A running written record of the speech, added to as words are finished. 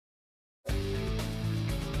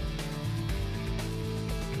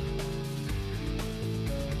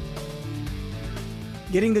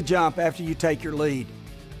Getting the jump after you take your lead.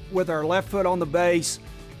 With our left foot on the base,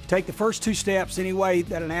 take the first 2 steps any way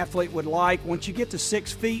that an athlete would like. Once you get to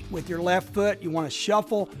 6 feet with your left foot, you want to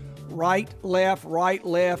shuffle right,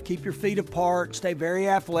 left, keep your feet apart, stay very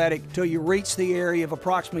athletic until you reach the area of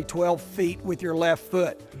approximately 12 feet with your left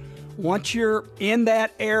foot. Once you're in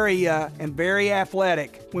that area and very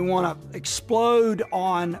athletic, we want to explode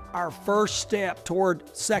on our first step toward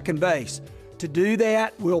second base. To do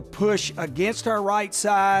that, we'll push against our right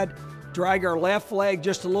side, drag our left leg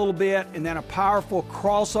just a little bit, and then a powerful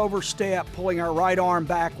crossover step, pulling our right arm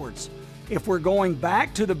backwards. If we're going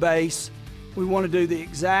back to the base, we want to do the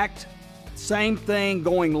exact same thing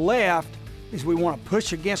going left, is we want to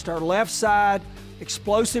push against our left side,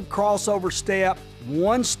 explosive crossover step,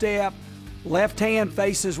 1 step, left hand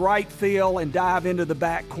faces right field, and dive into the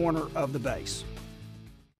back corner of the base.